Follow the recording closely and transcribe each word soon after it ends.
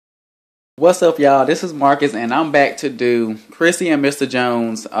What's up, y'all? This is Marcus, and I'm back to do Chrissy and Mr.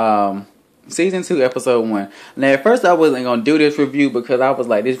 Jones, Season 2, Episode 1. Now, at first I wasn't going to do this review because I was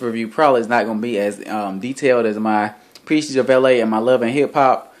like, this review probably is not going to be as detailed as my Preachers of LA and my Love and Hip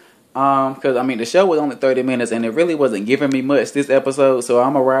Hop. Because, I mean, the show was only 30 minutes, and it really wasn't giving me much this episode, so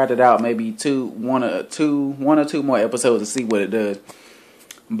I'm going to ride it out maybe one or two more episodes to see what it does.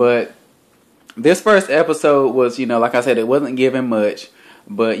 But this first episode was, like I said, it wasn't giving much.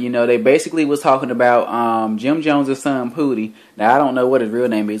 But, they basically was talking about Jim Jones' son, Pootie. Now, I don't know what his real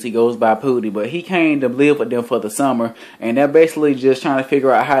name is. He goes by Pootie. But he came to live with them for the summer. And they're basically just trying to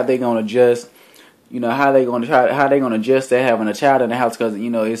figure out how they're going to adjust. How they're going to adjust to having a child in the house. Because,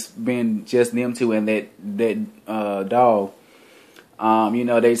 it's been just them two and that dog.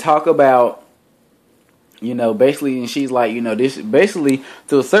 They talk about, basically, and she's like, this basically,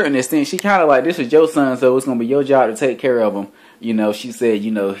 to a certain extent, she kind of like, this is your son, so it's going to be your job to take care of him. She said,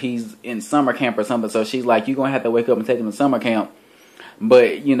 he's in summer camp or something, so she's like, you're going to have to wake up and take him to summer camp.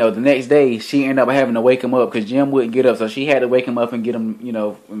 But, the next day, she ended up having to wake him up because Jim wouldn't get up, so she had to wake him up and get him,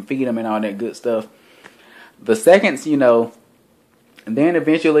 and feed him and all that good stuff. The seconds, and then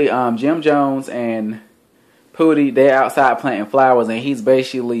eventually, Jim Jones and Pootie, they're outside planting flowers, and he's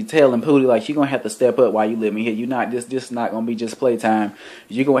basically telling Pootie, like, you're going to have to step up while you live in here. You're not, this not going to be just playtime.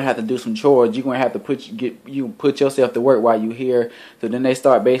 You're going to have to do some chores. You're going to have to put yourself to work while you're here. So then they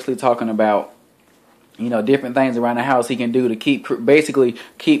start basically talking about, different things around the house he can do to keep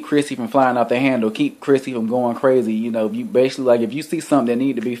Chrissy from flying off the handle, keep Chrissy from going crazy. You basically, like, if you see something that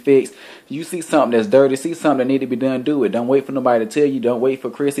need to be fixed, you see something that's dirty, see something that need to be done, do it. Don't wait for nobody to tell you. Don't wait for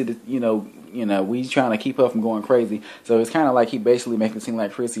Chrissy to, we trying to keep her from going crazy. So it's kind of like he basically making it seem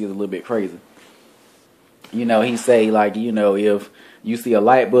like Chrissy is a little bit crazy. He say, like, if you see a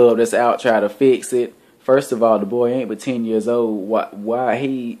light bulb that's out, try to fix it. First of all, the boy ain't but 10 years old. Why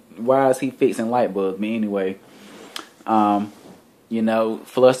is he fixing light bulbs? I mean, anyway,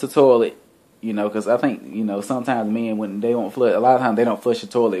 flush the toilet, because I think, sometimes men, when they won't flush, a lot of times they don't flush the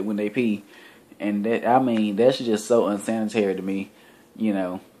toilet when they pee. And that's just so unsanitary to me,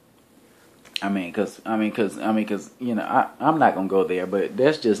 I'm not gonna go there, but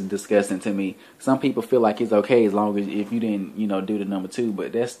that's just disgusting to me. Some people feel like it's okay as long as if you didn't, do the number 2,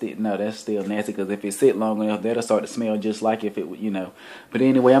 but that's still nasty. Because if it sit long enough, that'll start to smell just like if it, But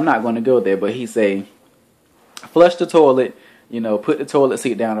anyway, I'm not gonna go there. But he say, flush the toilet. Put the toilet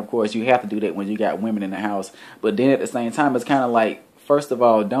seat down. Of course, you have to do that when you got women in the house. But then at the same time, it's kind of like, first of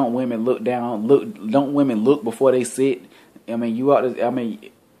all, don't women look down? Don't women look before they sit? I mean, you ought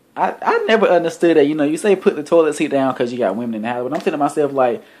to. I never understood that. You say put the toilet seat down because you got women in the house. But I'm thinking to myself,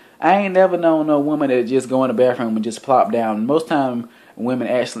 like, I ain't never known no woman that just go in the bathroom and just plop down. Most time, women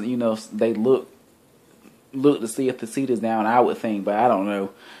actually, they look to see if the seat is down, I would think. But I don't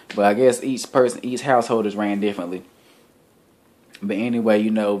know. But I guess each household is ran differently. But anyway,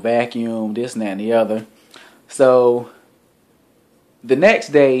 vacuum, this and that and the other. So, the next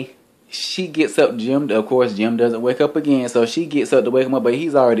day, she gets up. Of course, Jim doesn't wake up again, so she gets up to wake him up, but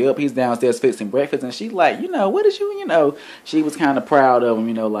he's already up. He's downstairs fixing breakfast, and she's like, what did you, she was kind of proud of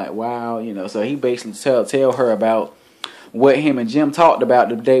him, like, wow, so he basically tell her about what him and Jim talked about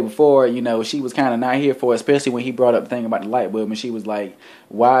the day before. She was kind of not here for it, especially when he brought up the thing about the light bulb, and she was like,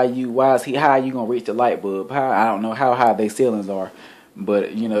 how are you gonna reach the light bulb? I don't know how high their ceilings are,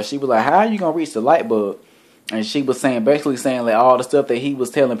 but, she was like, how are you gonna reach the light bulb? And she was basically saying like all the stuff that he was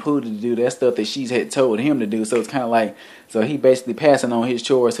telling Pootie to do, that stuff that she had told him to do. So it's kind of like, so he basically passing on his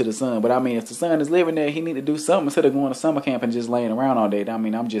chores to the son. But I mean, if the son is living there, he need to do something instead of going to summer camp and just laying around all day. I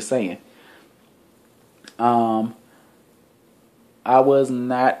mean, I'm just saying. I was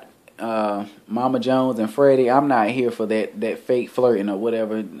not Mama Jones and Freddy. I'm not here for that fake flirting or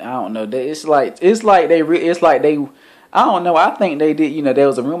whatever. I don't know. It's like they. I don't know. I think they did. There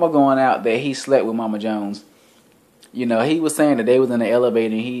was a rumor going out that he slept with Mama Jones. He was saying that they was in the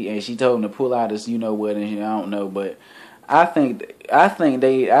elevator and she told him to pull out his what, and I don't know, but I think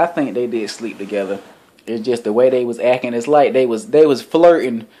they did sleep together. It's just the way they was acting. It's like they was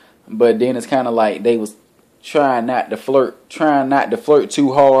flirting, but then it's kind of like they was trying not to flirt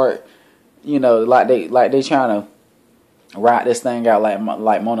too hard. Like they trying to ride this thing out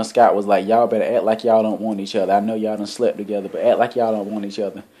like Mona Scott was like, y'all better act like y'all don't want each other. I know y'all done slept together, but act like y'all don't want each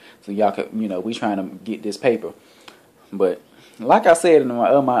other. So y'all could, we trying to get this paper. But like I said in my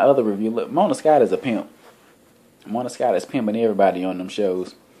other review, look, Mona Scott is a pimp. Mona Scott is pimping everybody on them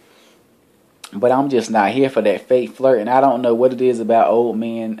shows. But I'm just not here for that fake flirt. And I don't know what it is about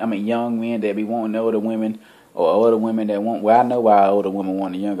young men that be wanting older women, or older women that want. Well, I know why older women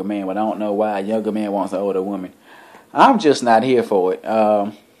want a younger man, but I don't know why a younger man wants an older woman. I'm just not here for it.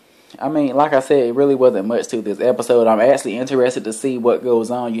 I mean, like I said, it really wasn't much to this episode. I'm actually interested to see what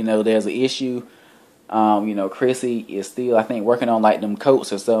goes on. You know, there's an issue. You know, Chrissy is still, I think, working on like them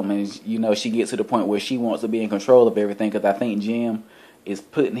coats or something. And, you know, she gets to the point where she wants to be in control of everything, because I think Jim is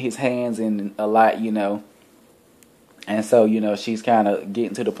putting his hands in a lot, you know. And so, you know, she's kind of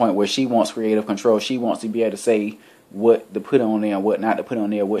getting to the point where she wants creative control. She wants to be able to say what to put on there and what not to put on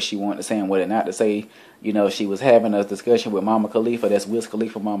there, what she wanted to say and what not to say. You know, she was having a discussion with Mama Khalifa. That's Wiz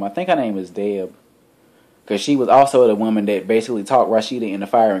Khalifa mama. I think her name is Deb. Because she was also the woman that basically talked Rashida into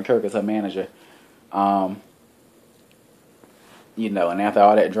firing Kirk as her manager. You know, and after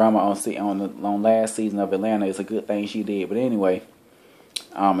all that drama on last season of Atlanta, it's a good thing she did. But anyway,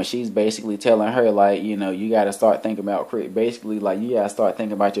 and she's basically telling her, like, you know, you got to start thinking about, basically, like, you got to start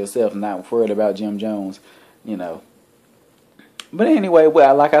thinking about yourself and not worried about Jim Jones, you know. But anyway,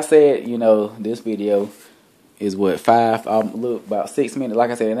 well, like I said, you know, this video is what, about 6 minutes.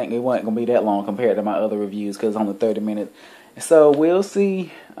 Like I said, it wasn't going to be that long compared to my other reviews, because it's only 30 minutes. So we'll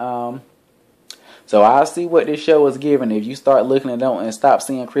see. So I'll see what this show is giving. If you start looking at it and stop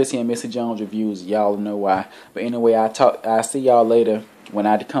seeing Chrissy and Mr. Jones reviews, y'all know why. But anyway, I'll see y'all later when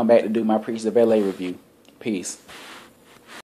I come back to do my Preach the Ballet review. Peace.